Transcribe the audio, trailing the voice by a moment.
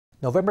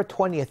November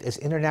 20th is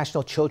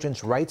International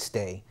Children's Rights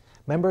Day.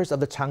 Members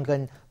of the Chang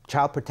Gung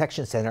Child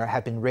Protection Center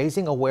have been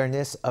raising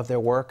awareness of their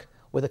work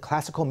with a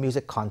classical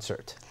music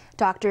concert.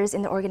 Doctors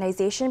in the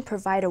organization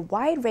provide a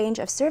wide range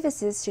of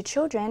services to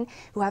children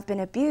who have been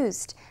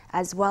abused,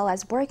 as well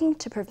as working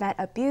to prevent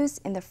abuse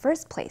in the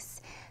first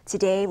place.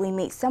 Today, we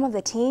meet some of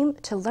the team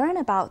to learn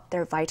about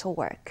their vital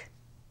work.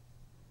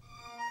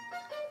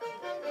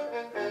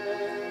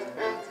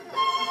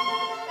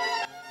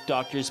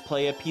 Doctors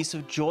play a piece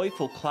of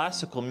joyful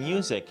classical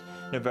music.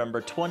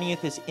 November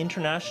 20th is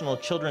International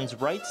Children's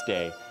Rights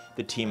Day.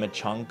 The team at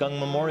Chang Gung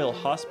Memorial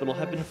Hospital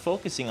have been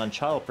focusing on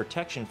child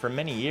protection for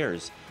many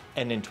years,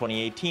 and in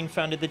 2018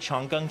 founded the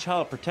Chang Gung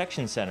Child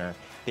Protection Center.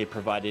 They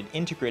provided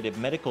integrated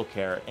medical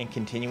care and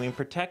continuing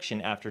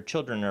protection after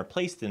children are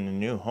placed in a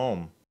new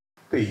home.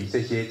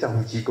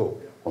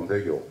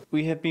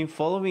 We have been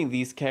following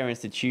these care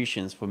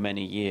institutions for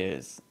many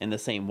years. In the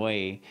same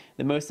way,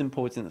 the most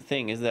important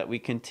thing is that we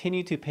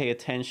continue to pay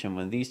attention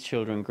when these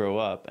children grow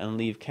up and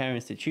leave care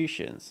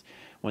institutions,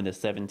 when they're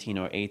 17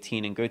 or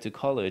 18 and go to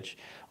college,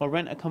 or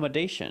rent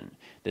accommodation,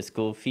 their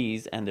school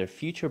fees, and their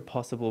future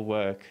possible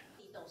work.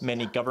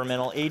 Many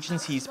governmental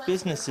agencies,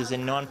 businesses,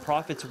 and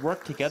nonprofits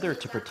work together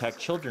to protect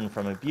children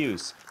from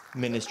abuse.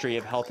 Ministry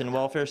of Health and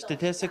Welfare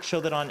statistics show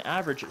that on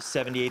average,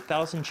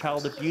 78,000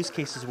 child abuse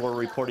cases were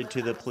reported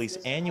to the police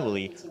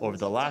annually over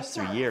the last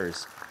 3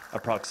 years.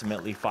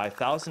 Approximately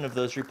 5,000 of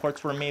those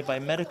reports were made by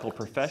medical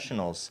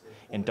professionals.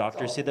 And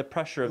doctors say the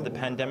pressure of the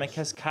pandemic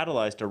has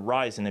catalyzed a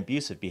rise in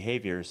abusive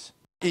behaviors.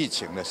 During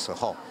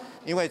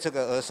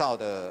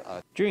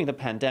the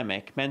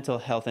pandemic, mental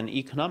health and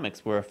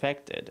economics were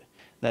affected.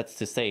 That's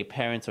to say,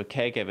 parents or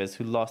caregivers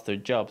who lost their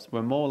jobs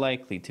were more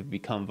likely to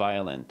become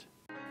violent.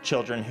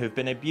 Children who've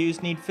been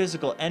abused need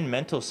physical and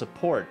mental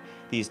support.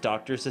 These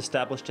doctors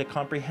established a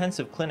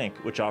comprehensive clinic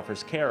which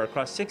offers care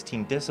across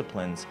 16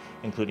 disciplines,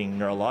 including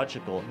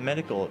neurological,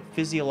 medical,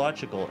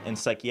 physiological, and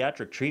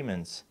psychiatric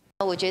treatments.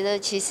 I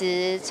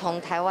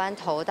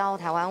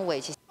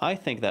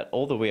think that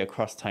all the way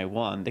across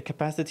Taiwan, the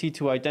capacity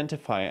to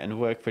identify and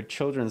work for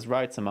children's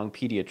rights among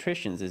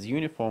pediatricians is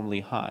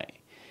uniformly high.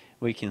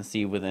 We can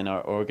see within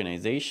our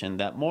organization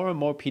that more and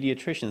more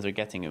pediatricians are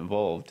getting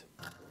involved.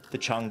 The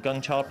Chang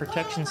Gung Child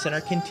Protection Center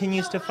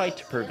continues to fight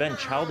to prevent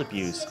child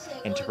abuse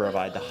and to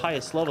provide the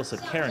highest levels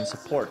of care and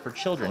support for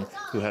children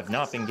who have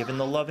not been given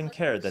the love and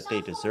care that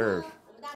they deserve.